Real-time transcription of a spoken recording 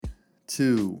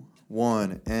2,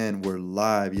 1, and we're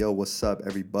live. Yo, what's up,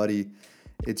 everybody?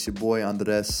 It's your boy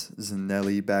Andres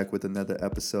Zanelli back with another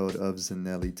episode of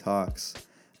Zanelli Talks,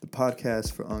 the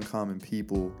podcast for uncommon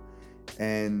people.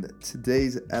 And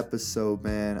today's episode,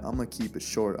 man, I'm going to keep it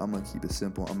short. I'm going to keep it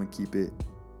simple. I'm going to keep it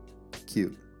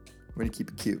cute. We're going to keep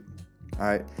it cute. All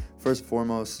right. First and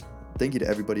foremost, thank you to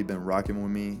everybody who's been rocking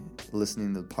with me,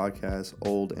 listening to the podcast,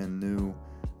 old and new.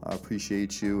 I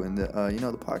appreciate you. And, the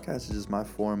podcast is just my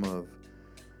form of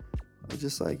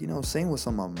just like, saying what's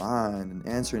on my mind and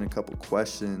answering a couple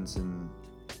questions and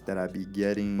that I be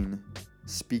getting,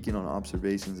 speaking on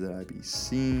observations that I be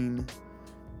seeing,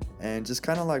 and just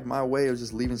kind of like my way of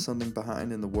just leaving something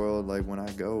behind in the world, like when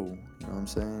I go, you know what I'm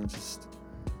saying? Just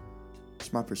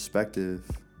my perspective.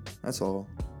 That's all.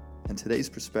 And today's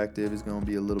perspective is going to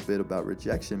be a little bit about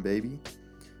rejection, baby.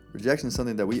 Rejection is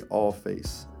something that we all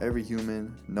face. Every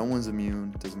human, no one's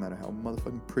immune. It doesn't matter how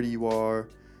motherfucking pretty you are,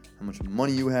 how much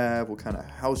money you have, what kind of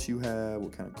house you have,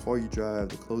 what kind of car you drive,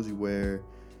 the clothes you wear.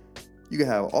 You can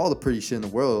have all the pretty shit in the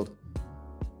world.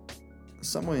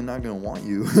 Someone not going to want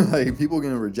you. Like, people are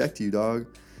going to reject you, dog.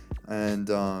 And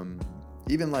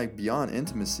even like beyond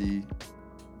intimacy,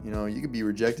 you could be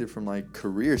rejected from like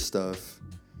career stuff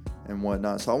and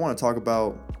whatnot. So I want to talk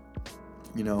about,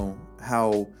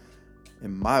 how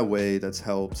in my way that's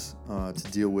helped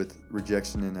to deal with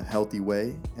rejection in a healthy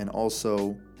way, and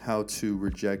also how to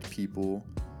reject people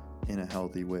in a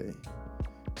healthy way.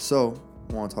 So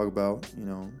I want to talk about,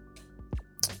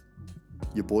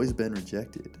 your boy's been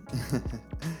rejected.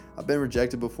 I've been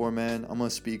rejected before, man. I'm going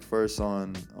to speak first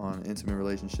on intimate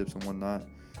relationships and whatnot.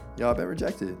 I've been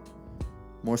rejected.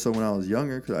 More so when I was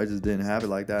younger, because I just didn't have it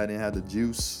like that. I didn't have the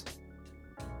juice.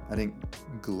 I didn't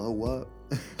glow up.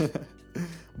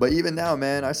 But even now,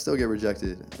 man, I still get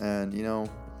rejected. And,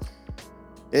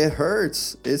 it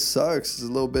hurts. It sucks. It's a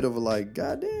little bit of a like,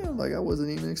 goddamn, like I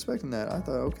wasn't even expecting that. I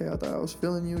thought I was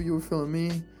feeling you. You were feeling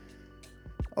me.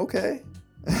 Okay.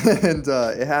 And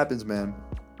it happens, man.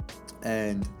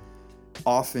 And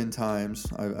oftentimes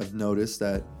I've noticed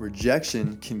that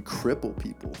rejection can cripple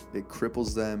people. It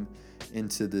cripples them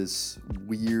into this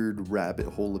weird rabbit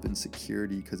hole of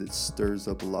insecurity because it stirs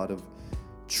up a lot of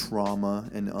trauma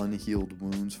and unhealed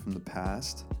wounds from the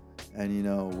past. And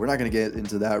we're not going to get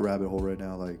into that rabbit hole right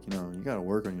now. Like, you got to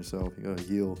work on yourself. You got to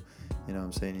heal. You know what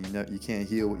I'm saying? You can't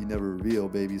heal what you never reveal,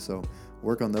 baby. So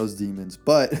work on those demons.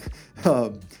 But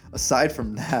aside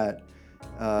from that,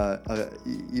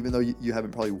 even though you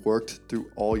haven't probably worked through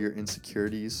all your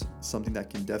insecurities, something that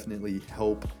can definitely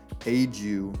help aid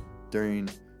you during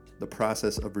the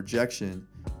process of rejection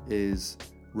is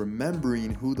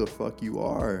remembering who the fuck you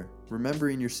are,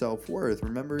 remembering your self-worth,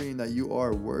 remembering that you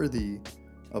are worthy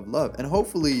of love. And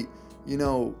hopefully,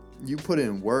 you put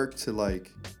in work to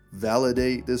like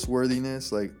validate this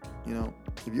worthiness. Like,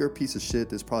 if you're a piece of shit,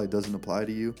 this probably doesn't apply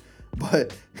to you.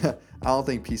 But I don't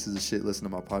think pieces of shit listen to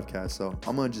my podcast. So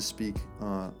I'm going to just speak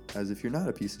as if you're not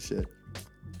a piece of shit.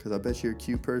 Because I bet you're a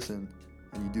cute person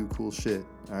and you do cool shit.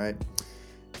 All right.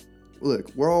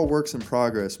 Look, we're all works in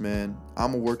progress, man.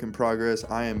 I'm a work in progress.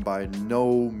 I am by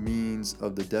no means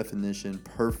of the definition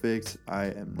perfect. I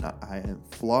am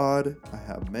flawed. I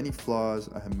have many flaws.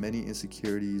 I have many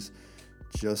insecurities,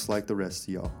 just like the rest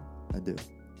of y'all. I do.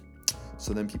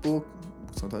 So then people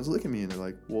sometimes look at me and they're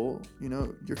like, well,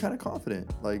 you're kind of confident.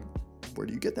 Like, where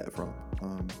do you get that from?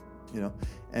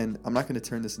 And I'm not going to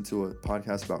turn this into a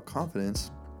podcast about confidence.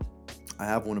 I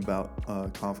have one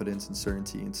about confidence and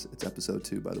certainty. It's episode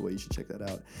 2, by the way. You should check that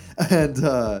out. And,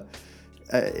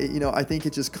 I think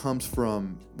it just comes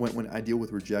from when I deal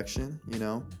with rejection,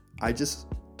 I just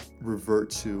revert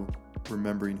to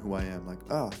remembering who I am. Like,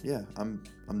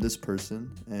 I'm this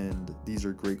person, and these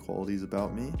are great qualities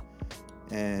about me.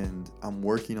 And I'm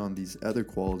working on these other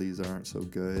qualities that aren't so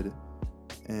good.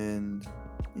 And,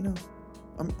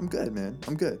 I'm good, man.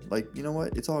 I'm good. Like, you know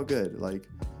what? It's all good. Like,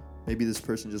 maybe this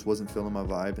person just wasn't feeling my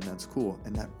vibe, and that's cool.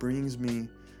 And that brings me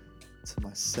to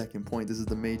my second point. This is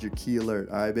the major key alert.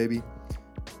 All right, baby?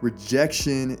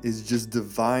 Rejection is just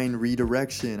divine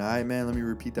redirection. All right, man? Let me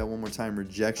repeat that one more time.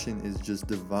 Rejection is just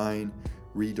divine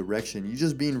redirection. You're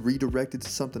just being redirected to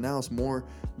something else, more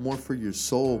for your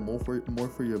soul, more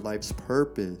for your life's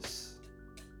purpose.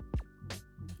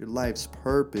 Your life's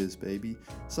purpose, baby.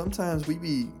 Sometimes we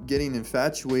be getting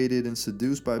infatuated and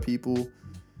seduced by people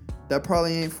that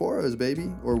probably ain't for us, baby.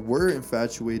 Or we're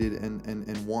infatuated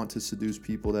and want to seduce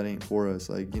people that ain't for us.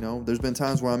 Like, there's been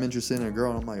times where I'm interested in a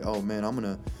girl and I'm like, oh man, I'm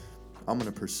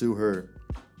gonna pursue her.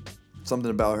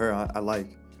 Something about her I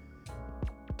like.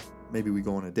 Maybe we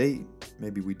go on a date.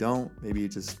 Maybe we don't. Maybe it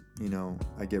just,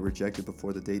 I get rejected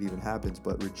before the date even happens,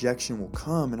 but rejection will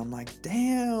come and I'm like,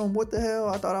 damn, what the hell?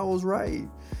 I thought I was right.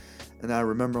 And I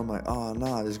remember I'm like, oh,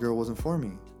 nah, this girl wasn't for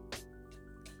me.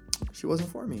 She wasn't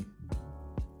for me.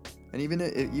 And even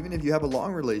if you have a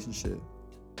long relationship,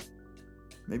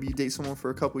 maybe you date someone for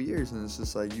a couple years and it's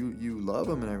just like you love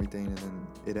them and everything, and then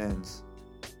it ends.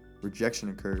 Rejection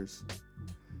occurs.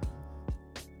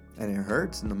 And it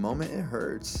hurts. In the moment, it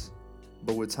hurts.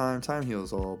 But with time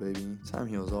heals all, baby. Time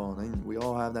heals all. And then we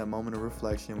all have that moment of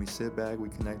reflection. We sit back, we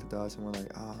connect the dots, and we're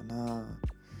like, nah,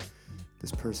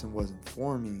 this person wasn't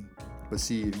for me. But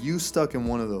see, if you stuck in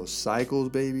one of those cycles,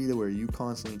 baby, where you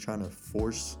constantly trying to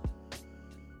force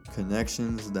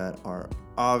connections that are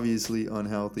obviously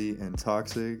unhealthy and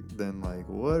toxic, then like,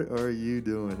 what are you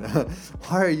doing?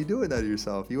 Why are you doing that to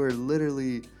yourself? You are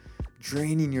literally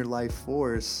draining your life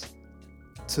force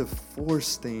to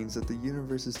force things that the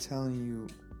universe is telling you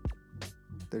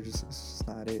it's just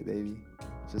not it, baby.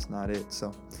 It's just not it.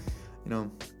 So,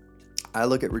 I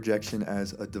look at rejection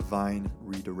as a divine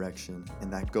redirection,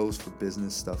 and that goes for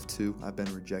business stuff too. I've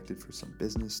been rejected for some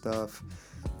business stuff,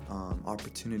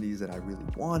 opportunities that I really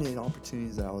wanted,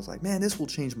 opportunities that I was like, man, this will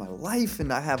change my life,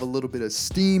 and I have a little bit of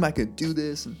steam, I could do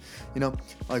this. And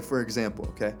like for example,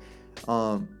 okay,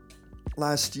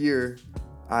 last year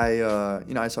I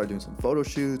started doing some photo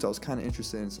shoots. I was kind of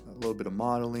interested in a little bit of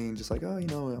modeling, just like,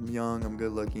 I'm young, I'm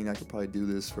good looking, I could probably do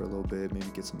this for a little bit, maybe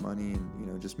get some money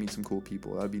and, just meet some cool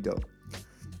people. That'd be dope.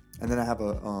 And then I have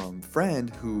a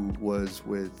friend who was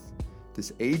with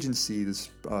this agency, this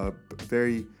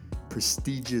very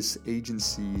prestigious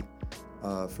agency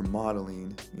for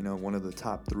modeling, one of the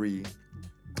top 3.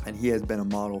 And he has been a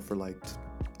model for like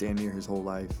damn near his whole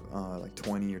life, like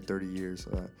 20 or 30 years.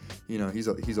 He's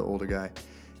an older guy.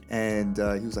 And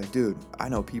he was like, dude, I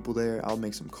know people there. I'll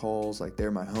make some calls. Like,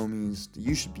 they're my homies.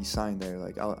 You should be signed there.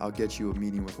 Like, I'll get you a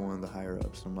meeting with one of the higher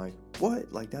ups. I'm like,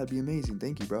 what? Like, that'd be amazing.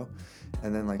 Thank you, bro.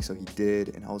 And then, like, so he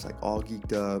did. And I was, like, all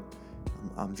geeked up.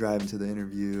 I'm driving to the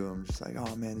interview. I'm just like,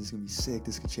 oh, man, this is going to be sick.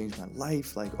 This could change my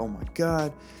life. Like, oh, my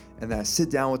God. And then I sit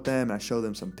down with them and I show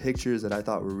them some pictures that I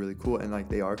thought were really cool. And, like,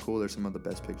 they are cool. They're some of the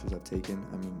best pictures I've taken.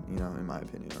 I mean, in my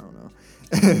opinion, I don't know.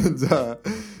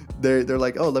 And they're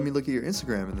like, oh, let me look at your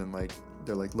Instagram. And then, like,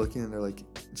 they're, like, looking and they're, like,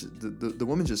 the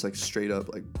woman's just, like, straight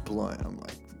up, like, blunt. I'm,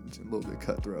 like, a little bit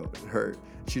cutthroat. It hurt.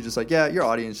 She's just like, yeah, your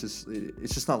audience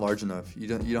it's just not large enough. You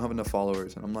don't have enough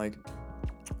followers. And I'm like...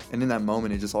 And in that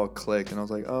moment, it just all clicked, and I was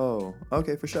like, oh,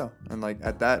 okay, for sure. And, like,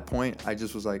 at that point, I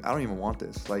just was like, I don't even want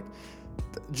this. Like,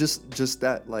 just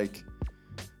that, like,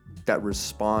 that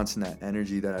response and that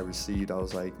energy that I received, I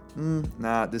was like,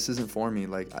 nah, this isn't for me.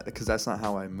 Like, because that's not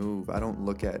how I move. I don't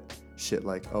look at shit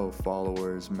like, oh,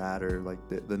 followers matter, like,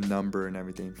 the number and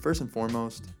everything. First and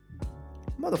foremost,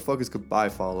 motherfuckers could buy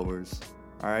followers,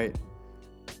 all right?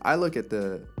 I look at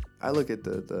the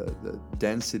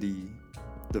density,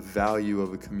 the value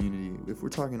of a community. If we're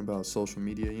talking about social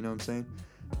media, you know what I'm saying?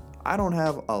 I don't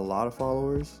have a lot of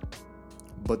followers,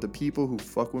 but the people who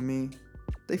fuck with me,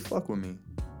 they fuck with me.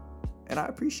 And I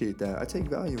appreciate that. I take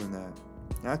value in that.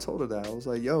 And I told her that. I was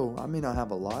like, yo, I may not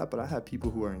have a lot, but I have people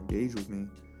who are engaged with me.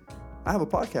 I have a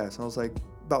podcast. And I was like,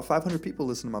 about 500 people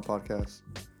listen to my podcast.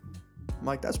 I'm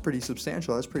like, that's pretty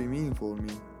substantial. That's pretty meaningful to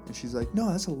me. And she's like,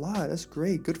 no, that's a lot. That's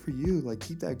great. Good for you. Like,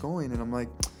 keep that going. And I'm like...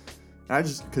 And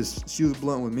because she was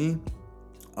blunt with me,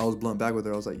 I was blunt back with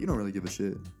her. I was like, you don't really give a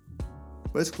shit.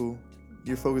 But it's cool.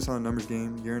 You're focused on a numbers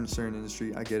game. You're in a certain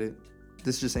industry. I get it.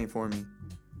 This just ain't for me.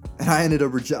 And I ended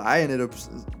up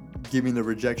giving the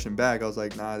rejection back. I was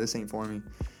like, nah, this ain't for me.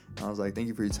 And I was like, thank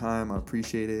you for your time. I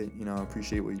appreciate it. I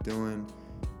appreciate what you're doing.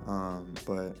 But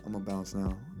I'm going to bounce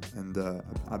now. And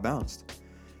I bounced.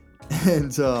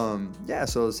 And yeah,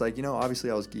 so it's like,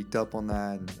 obviously I was geeked up on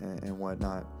that and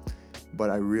whatnot. But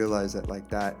I realized that, like,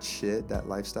 that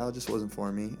lifestyle just wasn't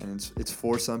for me. And it's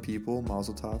for some people,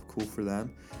 Mazel Tov, cool for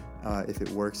them. If it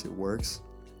works, it works.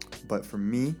 But for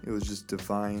me, it was just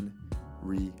divine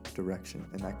redirection.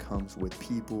 And that comes with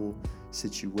people,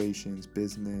 situations,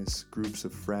 business, groups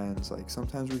of friends. Like,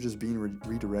 sometimes we're just being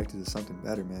redirected to something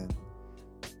better, man.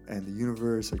 And the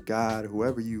universe or God,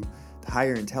 whoever the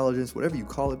higher intelligence, whatever you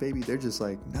call it, baby, they're just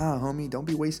like, nah, homie, don't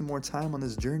be wasting more time on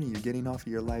this journey. You're getting off of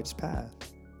your life's path.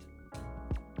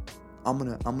 I'm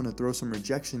gonna throw some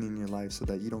rejection in your life so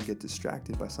that you don't get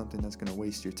distracted by something that's gonna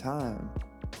waste your time.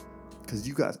 Cause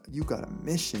you got a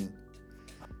mission.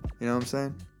 You know what I'm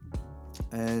saying?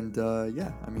 And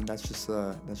yeah, I mean that's just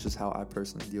how I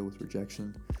personally deal with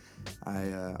rejection.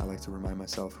 I like to remind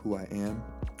myself who I am,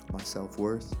 my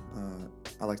self-worth.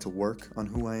 I like to work on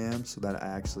who I am so that I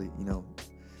actually,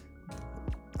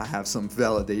 I have some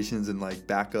validations and like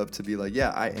backup to be like, yeah,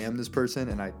 I am this person,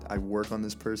 and I work on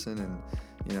this person, and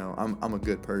you know, I'm a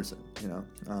good person, you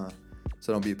know.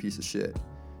 So don't be a piece of shit,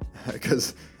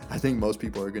 because I think most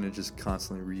people are gonna just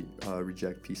constantly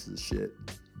reject pieces of shit.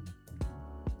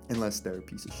 Unless they're a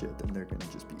piece of shit, then they're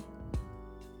gonna just be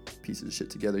pieces of shit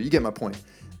together. You get my point.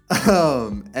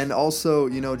 And also,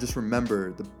 you know, just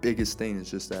remember, the biggest thing is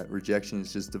just that rejection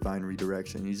is just divine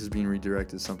redirection. You're just being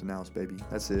redirected to something else, baby.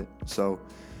 That's it. So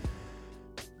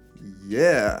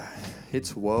yeah,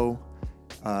 it's whoa.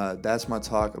 That's my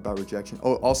talk about rejection.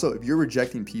 Oh, also, if you're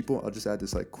rejecting people, I'll just add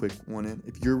this like quick one in.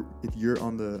 If you're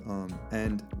on the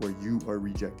end where you are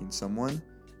rejecting someone,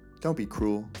 don't be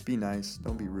cruel. Be nice.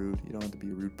 Don't be rude. You don't have to be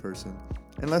a rude person.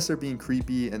 Unless they're being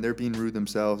creepy and they're being rude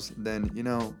themselves, then, you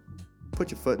know,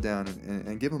 put your foot down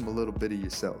and give them a little bit of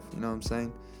yourself. You know what I'm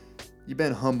saying? You've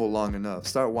been humble long enough.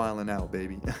 Start wilding out,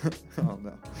 baby. Oh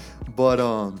no. But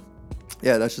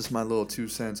yeah, that's just my little 2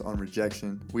 cents on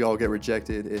rejection. We all get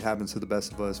rejected. It happens to the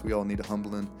best of us. We all need a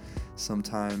humbling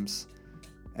sometimes.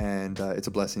 And it's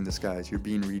a blessing in disguise. You're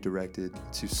being redirected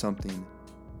to something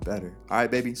better. All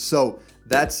right, baby. So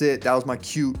that's it. That was my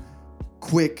cute,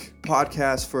 quick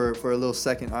podcast for a little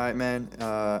second. All right, man.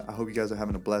 I hope you guys are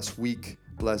having a blessed week,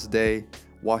 blessed day.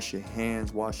 Wash your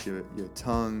hands, wash your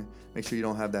tongue. Make sure you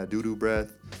don't have that doo-doo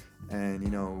breath. And, you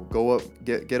know, go up,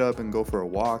 get up and go for a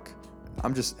walk.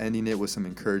 I'm just ending it with some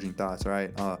encouraging thoughts, all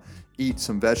right? Eat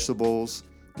some vegetables,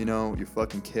 you know, your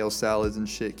fucking kale salads and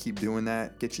shit. Keep doing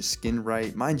that. Get your skin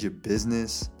right. Mind your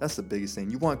business. That's the biggest thing.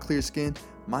 You want clear skin?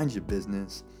 Mind your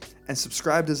business. And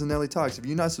subscribe to Zanelli Talks. If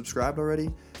you're not subscribed already,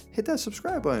 hit that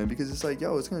subscribe button, because it's like,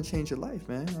 yo, it's going to change your life,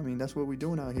 man. I mean, that's what we're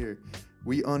doing out here.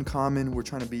 We uncommon. We're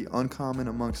trying to be uncommon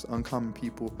amongst uncommon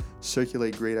people,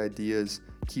 circulate great ideas,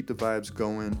 keep the vibes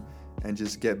going, and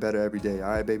just get better every day. All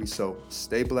right, baby? So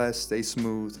stay blessed, stay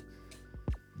smooth,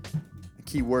 and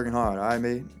keep working hard. All right,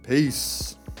 mate?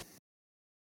 Peace.